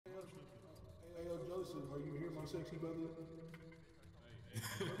Are you here, my sexy brother?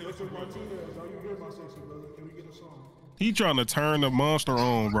 Joseph Martinez, are you here, my sexy brother? Can we get a song? He trying to turn the monster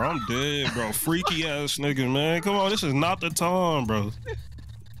on, bro. I'm dead, bro. Freaky ass nigga, man. Come on, this is not the time, bro.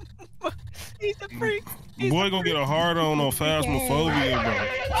 He's a freak. Boy gonna get a hard on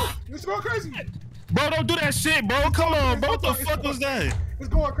Phasmophobiaa, bro. It's going crazy. Bro, don't do that shit, bro. Come on, bro. What the fuck was that? It's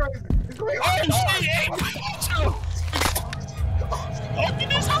going crazy. It's going Oh, shit. Hey, open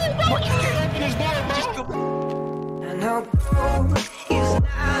this hole, bro. You can't open this door, bro. And her goal is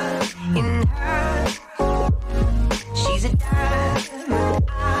not in her. She's a diamond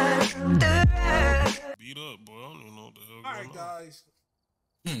under. Beat up, boy. I don't even know what the hell. All right, guys.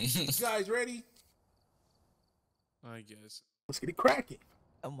 You guys ready? I guess. Let's get it cracking.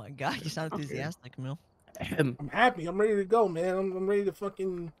 Oh my god, you sound enthusiastic, Mil. I'm happy. I'm ready to go, man. I'm ready to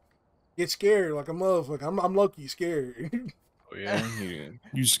fucking get scared like a motherfucker. I'm low-key scared. Oh yeah,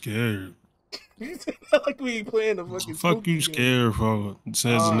 You scared. Like we ain't playing the fucking Fuck you game. scared, bro. It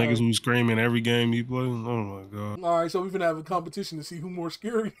says the niggas who scream in every game you play. Oh my god. All right, so we're gonna have a competition to see who more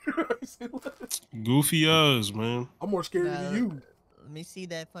scary. Goofy ass, man. I'm more scary than you. Let me see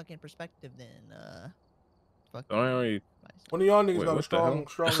that fucking perspective then. Fucking One of y'all niggas Wait, got a what the hell?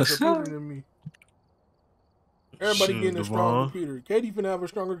 stronger computer than me. Everybody Shit, getting a Devon. stronger computer. Katie finna have a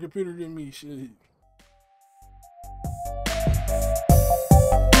stronger computer than me. Shit.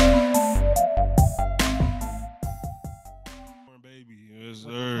 Baby, yes,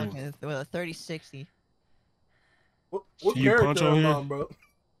 sir. fucking with a 3060. What You character punch on am here? I, bro?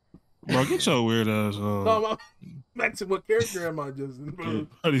 Bro, get your weird ass on. No, back to what character am I, Justin, bro?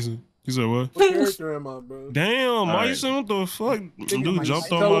 You said what? What character am I, bro? Damn, right. Mason, what the fuck? Nigga, Dude like,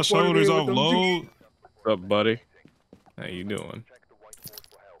 jumped on my teleported shoulders in with off them load. What's up, buddy? How you doing?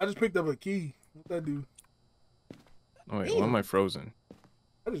 I just picked up a key. What that do? Oh wait, why am I frozen?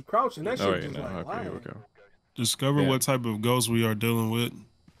 I just crouching. That shit Oh wait, just no, like okay, here we lying. go. Discover Yeah. what type of ghost we are dealing with.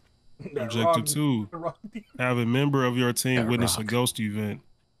 That Objective rock- 2. that rock- Have a member of your team That witness a rock. ghost event.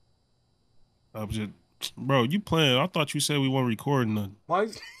 Bro, you playing. I thought you said we weren't recording nothing. Why?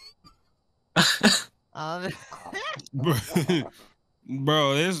 Um,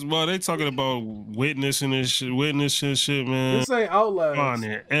 Bro, they talking about witnessing and shit, man. This ain't Outlast.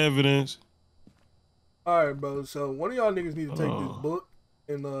 Finding evidence. All right, bro. So one of y'all niggas need to take Oh. this book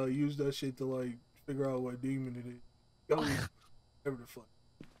and use that shit to like figure out what demon it is. Go, whatever the fuck.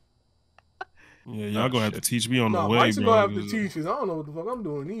 Yeah, y'all gonna have to teach me on the Nah, way, Mike's bro. gonna have to 'cause, teach, cause I don't know what the fuck I'm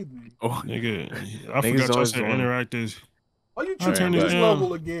doing either. Oh, Nigga, I Niggas forgot y'all always said doing- interactive. Why you I tripping turned this it down.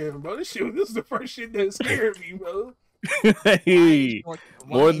 level again, bro? This is the first shit that scared me, bro. hey,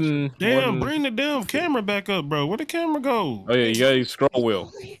 more than Damn, bring the damn camera back up, bro. Where the camera go? Oh yeah, you got a scroll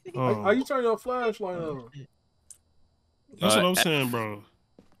wheel. Oh, How you turn your flashlight on? that's what I'm F. saying, bro.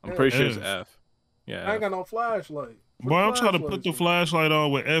 I'm pretty sure it's F. F. I Yeah. ain't got no flashlight. Boy, I'm trying to put the flashlight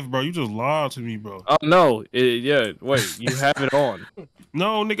on with F, bro. You just lied to me, bro. Oh no, yeah. Wait, you have it on.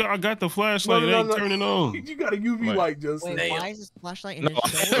 No, nigga, I got the flashlight. It ain't turning on. You got a UV Wait. light, Justin. wait, why is this flashlight in No,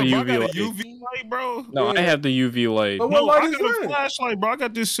 his I shoulder? have a Bro, I UV got a light. UV light, bro. No, I have the UV light. But what No, light I is got a that? flashlight, bro. I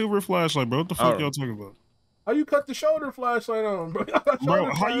got this silver flashlight, bro. What the fuck Oh. y'all talking about? How you cut the shoulder flashlight on, bro?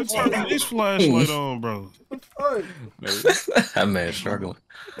 Bro, how you turning this flashlight on, bro? That man struggling.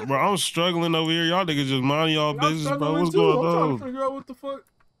 Bro, I'm struggling over here. Y'all niggas just mind y'all I'm business, bro. struggling What's too. going I'm trying to on? figure out what the fuck.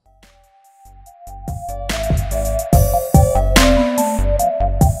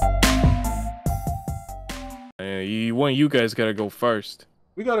 You guys gotta go first.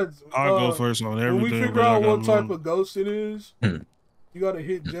 We gotta. I'll go first on everything. When we figure but I out got what type one. of ghost it is, you gotta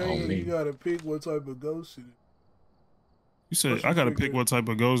hit J On and me. you gotta pick what type of ghost it is. You said What I you gotta figure? pick what type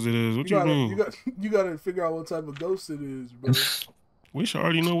of ghost it is. What you gotta, mean? you gotta figure out what type of ghost it is, bro. We should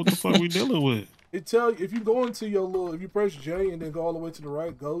already know what the fuck we dealing with. It tell you if you go into your little, if you press J and then go all the way to the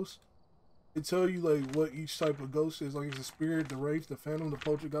right, ghost. It tell you like what each type of ghost is. Like it's the spirit, the wraith, the phantom, the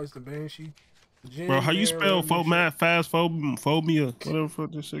poltergeist, the banshee. The jinn, Bro, how you man, spell random phobia? Whatever the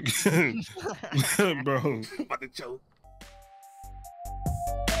fuck this shit. Bro. shit. About to choke.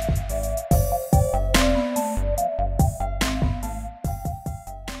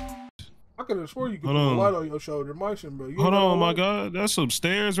 I could have swore you could put Hold a on. light on your shoulder, Myson, bro. You Hold ain't got on, no my light? God. That's some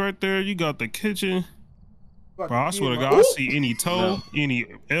stairs right there. You got the kitchen. Like Bro, I a swear to kid, God, like, I "Ooh!" see any toe, any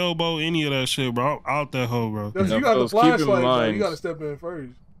elbow, any of that shit, bro. I'm out that hole, bro. That's- No, you got the fellas, keep in flashlight, bro. mind- You gotta step in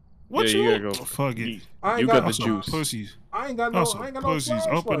first. What Yeah, you? you gotta go. Fuck it. I ain't You got got no the Some juice. pussies. I ain't got no. Y'all I ain't got some no pussies.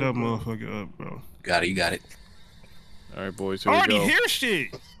 flashlight. Open that bro. motherfucker up, bro. Got it, you got it. All right, boys. Here I we already go. hear shit.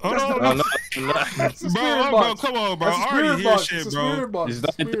 Hold That's on, No, bro. no, no. That's a spirit Bro, box. come on, bro. That's a I already spirit hear box. shit, It's a bro. spirit box. It's It's a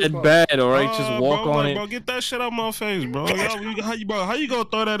not spirit that box. bad, all right? Just walk bro, on it. Bro, get that shit out my face, bro. How you gonna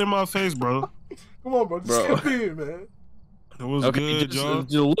throw that in my face, bro? Come on, bro. Just step in, man. It was Okay, good, y'all.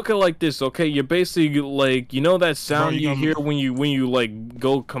 just look at it like this, okay? You're basically like, you know that sound you you got me- hear when you like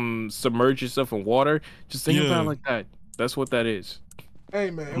go submerge yourself in water? Just think about it Yeah. like that. That's what that is.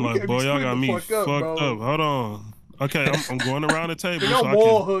 Hey, man. I'm we like, can't boy, be y'all split got the me fuck fucked up. bro. Hold on. Okay, I'm going around the table. Y'all So I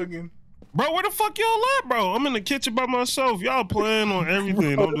wall can... hugging. Bro, where the fuck y'all at, bro? I'm in the kitchen by myself. Y'all playing on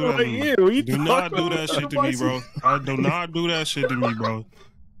everything. Don't do that to me. Do not do that shit to me, bro. I do not do that shit to me, bro.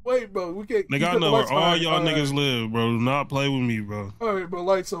 Wait, bro. We can't. Nigga, I know where all y'all niggas live, bro. Do not play with me, bro. All right, bro.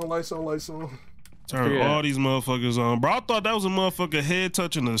 Lights on, lights on, lights on. Turn all these motherfuckers on. Bro, I thought that was a motherfucker head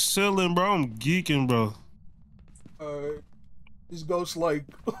touching the ceiling, bro. I'm geeking, bro. Alright. This ghost like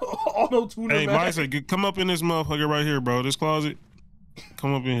auto-tuner. Hey, Mike said, come up in this motherfucker right here, bro. This closet.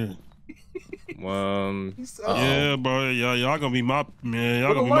 Come up in here. Yeah, bro. Y'all gonna be my man.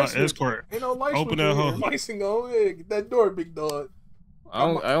 Y'all gonna be my escort. Ain't no light open that hole. Lights and go. Yeah, get that door, big dog. I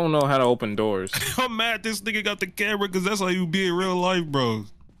don't know how to open doors. I'm mad this nigga got the camera because that's how you be in real life, bro.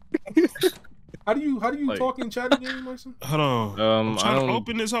 How do you like, talk in chat again, Mason? Hold on. I'm trying to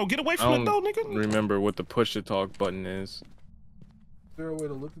open this hole. Get away from the door, nigga. Remember what the push to talk button is. Is there a way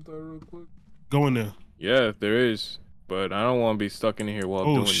to look at that real quick? Go in there. Yeah, there is. But I don't want to be stuck in here while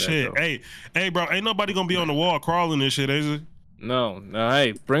doing shit. that. Hey, bro. Ain't nobody gonna be on the wall crawling this shit, is it? No.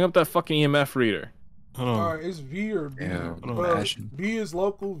 Hey, bring up that fucking EMF reader. Hold on. All right, it's V or B. Yeah, B is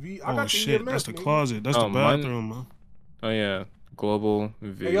local. V. I got the shit. EMF, That's the nigga. closet. That's the bathroom, man. Oh yeah, global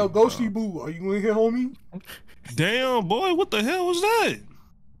V. Hey yo, Ghosty Boo, are you in here, homie? Damn, boy, what the hell was that?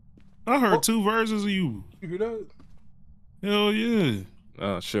 I heard two versions of you. You hear that? Hell yeah.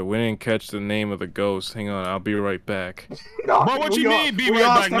 Oh shit, we didn't catch the name of the ghost. Hang on, I'll be right back. Nah, bro, what you mean? Be we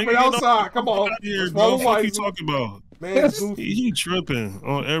right back, nigga. Outside. Come on. Here, bro. What you talking about? Man, goofy. He tripping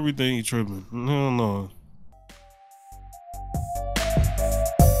on everything. He tripping. No.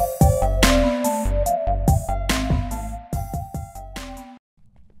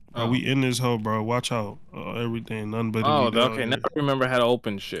 We in this hole, bro. Watch out. Everything, nothing but. Okay. Now I remember how to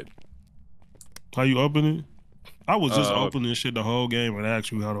open shit. How you open it? I was just opening shit the whole game and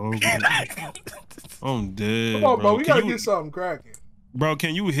asked you how to open it. I'm dead. Come on, bro. We gotta get something cracking. Bro,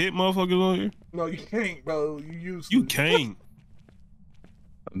 can you hit motherfuckers on here? No, you can't, bro. You can't.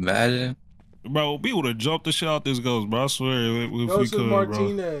 Imagine. Bro, we would have jumped the shit out this ghost, bro. I swear, if we Joseph could,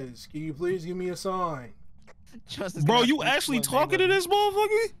 Martinez, can you please give me a sign? Bro, you actually talking to this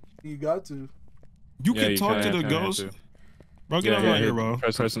motherfucker? You got to. You can talk to the ghost. Bro, get out of here, bro.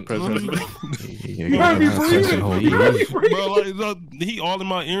 Press. You heard me breathing. Bro, like, he all in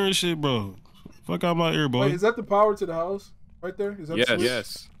my ear and shit, bro. Fuck out my ear, boy. Wait, is that the power to the house? Right there? Is that the switch?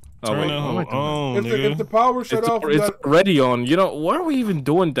 Yes. Turn that hoe on, if the power shut off, it's already on. You know, what are we even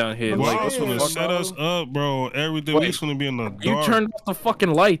doing down here? Bro, Like, I was gonna set us up, bro. Everything we gonna be in the dark. You turned off the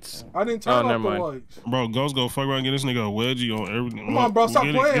fucking lights. I didn't turn off the lights. Bro, Ghost go fuck around and get this nigga a wedgie on everything. Come on, bro. Stop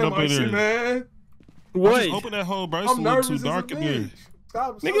playing, my shit, man. What? Just open that hole, bro. It's I'm a little nervous too dark in here.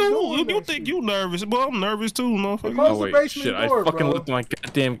 Stop Nigga, you think you nervous? Boy, I'm nervous too, motherfucker. Close the basement door, I fucking bro. left my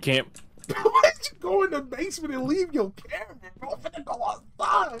goddamn camp. Why'd you go in the basement and leave your camera, bro? I'm finna go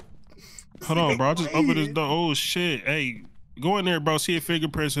outside. Hold on, bro. I just opened this door. Oh shit. Hey, go in there, bro. See if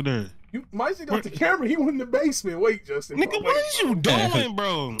fingerprints are there. You might got the camera. He went in the basement. Wait, Justin. Nigga, what is you doing,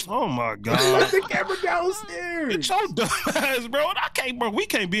 bro? Oh my god. Left the camera downstairs. It's your dumb ass, bro. I can't, bro. We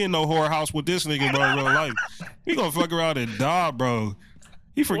can't be in no whorehouse with this nigga, bro, in real life. We gonna fuck around and die, bro.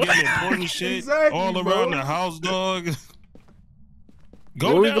 He forgetting important shit all around the house, dog.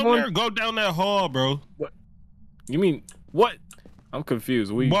 Go down there. Go down that hall, bro. What? You mean what? I'm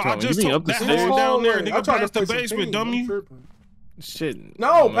confused. What are you I talking? just You mean told up the that stairs? hole down there, I nigga. tried to Past the play some basement, ping. dummy. Shit.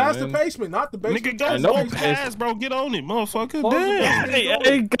 No, Come past on, the basement, not the basement. Nigga, go past, bro. Get on it, motherfucker. Close the Damn. basement. Hey,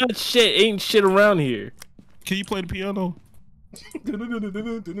 I ain't got shit. Ain't shit around here. Can you play the piano?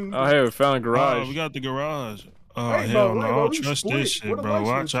 Oh, hey, we found a garage. We got the garage. Oh, Hey, hell bro, no. wait, I bro, don't we trust split. this shit, What a bro. light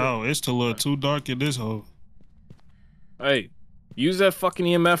Watch switch out. It's a little too dark in this hole. Hey, use that fucking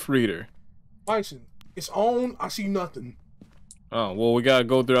EMF reader. Tyson, it's on. I see nothing. Oh, well, we gotta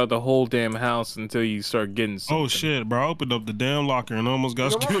go throughout the whole damn house until you start getting something. Oh, shit, bro. I opened up the damn locker and almost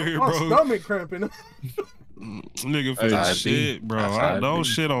got scared, My bro. stomach cramping. Nigga, for shit, bro. Don't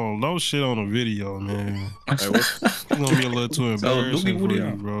shit on the video, man. Hey, It's gonna be a little too embarrassing for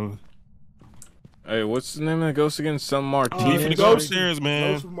you, bro. Hey, what's the name of the ghost again? Some Martinez. We finna go upstairs,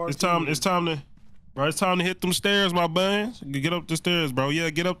 man. It's time to hit them stairs, my man. Get up the stairs, bro. Yeah,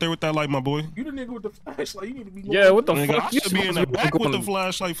 get up there with that light, my boy. You the nigga with the flashlight. You need to be. Yeah, what the Nigga, fuck? I should be in the back with the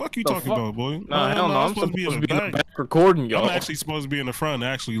flashlight. Fuck you talking about, boy. Nah, hell no. I'm supposed to be in the back recording, y'all. I'm actually supposed to be in the front,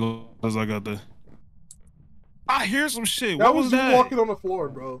 actually, because I got the. I hear some shit. That What was was you that? walking on the floor,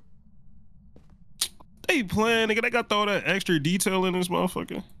 bro. They playing, nigga. They got to throw that extra detail in this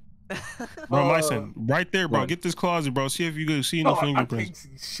motherfucker. Bro, Myson, right there, bro. What? Get this closet, bro. See if you can see no fingerprints.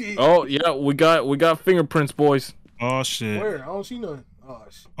 Shit. Oh yeah, we got fingerprints, boys. Oh shit. Where? I don't see none. Oh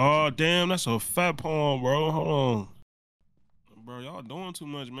shit. Oh damn, that's a fat palm, bro. Hold on. Bro, y'all doing too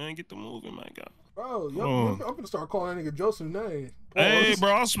much, man. Get the moving, man. God. Bro, I'm gonna start calling that nigga Joseph name. Hey,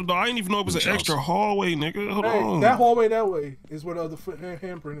 bro, I didn't even know it was an extra hallway, nigga. Hold on. That hallway that way is where the other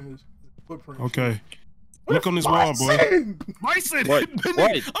handprint is. Footprint. Okay. Look on this wall, boy. Myson! What? I'm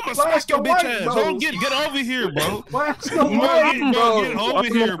gonna smack your bitch ass. Bro, get over here, bro. Blast the light, bro. Get over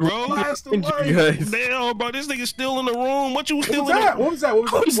here, bro. Blast the light. Damn, bro, this nigga's still in the room. What you still in there? What was that?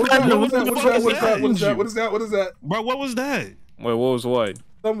 What is that? Bro, what was that? Wait, what was what?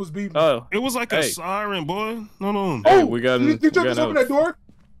 Something was beeping. Oh, it was like a siren, boy. No. Hey, we got. Did you just open that door?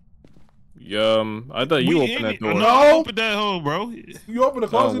 I thought you opened that door. No, I opened that hole, bro. You opened the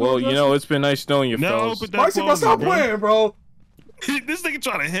closet. Oh, well, you know, it's been nice knowing you, fellas. Myson, stop playing, bro. This nigga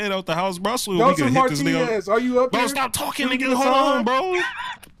trying to head out the house, bro. So we can hit this nigga. Are you up bro, here? Stop talking, nigga. Hold on, bro.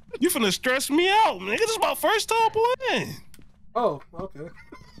 You finna stress me out, nigga. This is my first time playing. Oh, okay.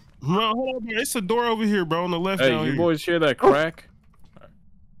 Bro, hold on, bro. It's a door over here, bro, on the left. Hey, you boys hear that crack?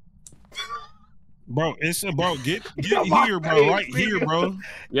 Bro, get here, bro. Right here, bro.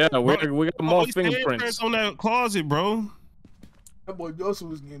 Yeah, we got more fingerprints on that closet, bro. That boy Joseph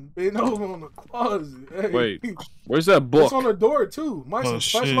was getting bent over on the closet. Hey. Wait, where's that book? It's on the door too.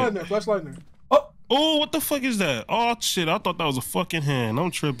 Flashlight there. Oh, what the fuck is that? Oh shit, I thought that was a fucking hand.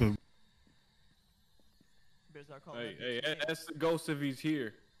 I'm tripping. Hey, ask the ghost if he's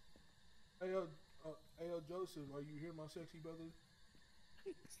here. Hey, Joseph, are you here, my sexy brother?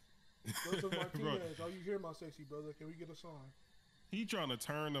 Joseph Martinez, are you here, my sexy brother? Can we get a sign? He trying to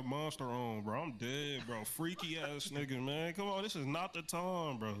turn the monster on, bro. I'm dead, bro. Freaky ass nigga, man. Come on, this is not the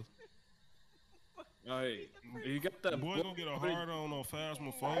time, bro. Hey, you got that boy gonna get a hard on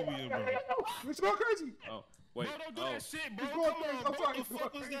Phasmophobiaa, bro. You smell crazy. Oh, wait. Bro, don't do that shit, bro. Come on, bro. What the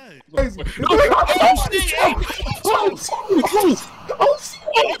fuck was that? Crazy.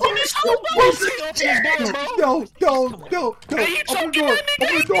 Yo. Hey, you choking that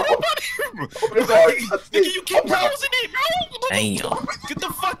nigga? Open the door. Nigga, you keep closing it, bro. Damn. Get the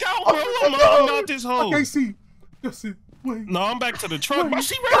fuck out, bro. I'm out this hole. I can't see. Just wait. No, I'm back to the truck. Bro,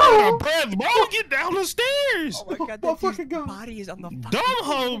 she ran out of breath, bro. Get down the stairs. Oh my god, that fucking body is on the fucking dumb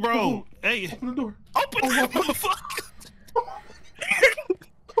hole, bro. Hey, open the door. Open that motherfucker.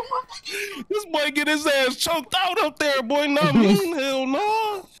 This boy get his ass choked out up there, boy. Not me. Hell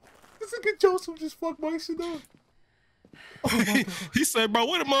no. This nigga Joseph just fucked my shit up. Oh he said, bro,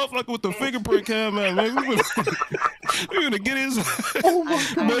 where the motherfucker with the fingerprint cam at, man? We gonna get his. Oh my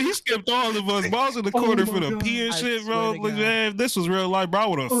god. Bro, he skipped all of us. Bro, I was in the corner for the pee and shit, bro. Look, man, if this was real life, bro, I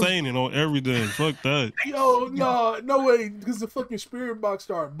would have fainted on everything. Fuck that. Yo, no way. Because the fucking spirit box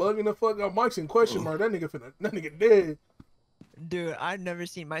started bugging the fuck out. Mike's in question mark. That nigga dead. Dude, I've never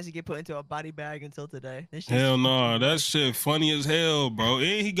seen Myson get put into a body bag until today. Hell no, that shit funny as hell, bro.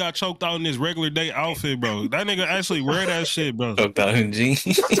 And he got choked out in his regular day outfit, bro. That nigga actually wear that shit, bro. Choked out in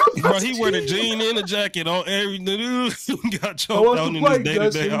jeans. Bro, he wear the jean and the jacket on everything. He got choked out in his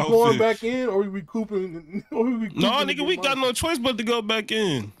day-to-day outfit. We going back in or we recouping? No, nigga, we got no choice but to go back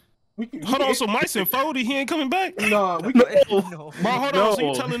in. Hold on, so Myson folded, he ain't coming back? Nah, we can. No. Bro, hold on, so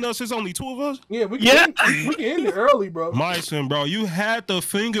you telling us it's only 2 of us? Yeah, we can end it early, bro. Myson, bro, you had the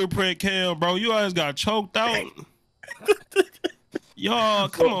fingerprint cam, bro. You guys got choked out. Y'all,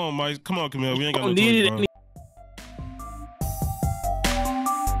 come on, Mike. Come on, Camille. We ain't got no choice, bro.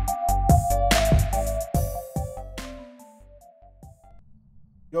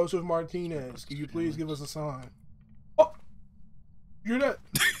 Joseph Martinez, can you please give us a sign? Oh, you're that.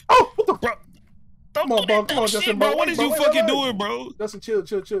 Oh, what the bro? Come on, bro. Come on, Justin, bro. What is you fucking doing, bro? Justin, chill.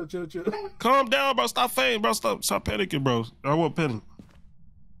 Calm down, bro. Stop fainting, bro. Stop panicking, bro. I won't panic.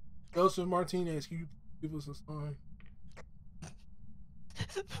 Joseph Martinez, can you give us a sign?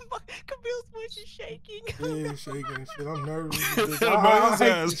 Camille's voice is shaking. Yeah, shaking shit. I'm nervous. I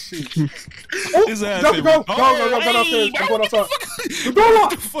hate this shit. His ass. Go downstairs. I'm going outside. The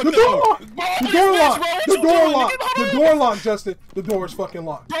door locked, Justin. The door is fucking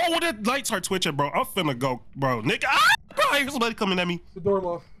locked. Bro, the lights are twitching, bro. I'm finna go, bro. Nigga, bro, I hear somebody coming at me. The door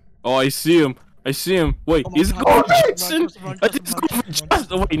locked. Oh, I see him. Wait, he's going for Jason. I think he's going for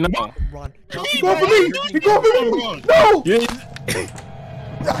Justin. Wait, no. He's going for me. He's going for me. No. Yeah.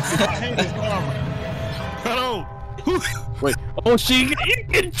 Hello. Wait. Oh, she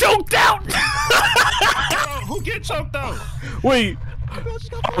getting choked out. Who get choked out? Wait.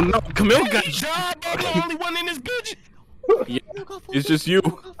 Oh no, Camille got I'm the only one in this bitch. Yeah, it's just you.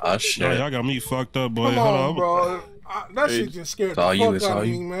 Oh shit. Yeah, y'all got me fucked up, boy. Come on, bro. That shit just scared the fuck out of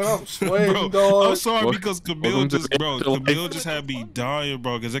me, man. I'm sweating, dog. I'm sorry because Camille just had me dying,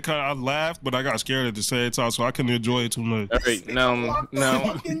 bro. Because I laughed, but I got scared at the same time, so I couldn't enjoy it too much. All right, now,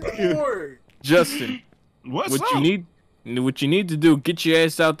 Justin, what you need to do, get your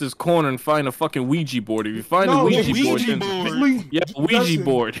ass out this corner and find a fucking Ouija board. If you find a Ouija board, yeah, Ouija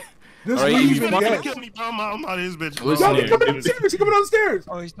board. This all right, Ouija you board. Kill me, bro. I'm out of his bitch. Listen here. He's coming downstairs. He's coming downstairs.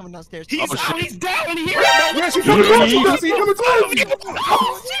 Oh, he's coming downstairs. He's down here. Yeah, she's coming downstairs. He's coming towards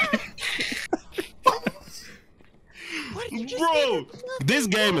you. Bro, this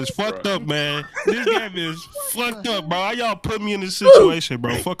game is fucked up, man. This game is fucked up, bro. How y'all put me in this situation,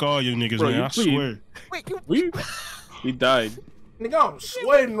 bro? Fuck all you niggas, man. I swear. Wait, We died. Nigga, I'm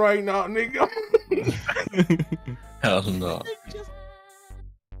sweating right now, nigga. Hell no. just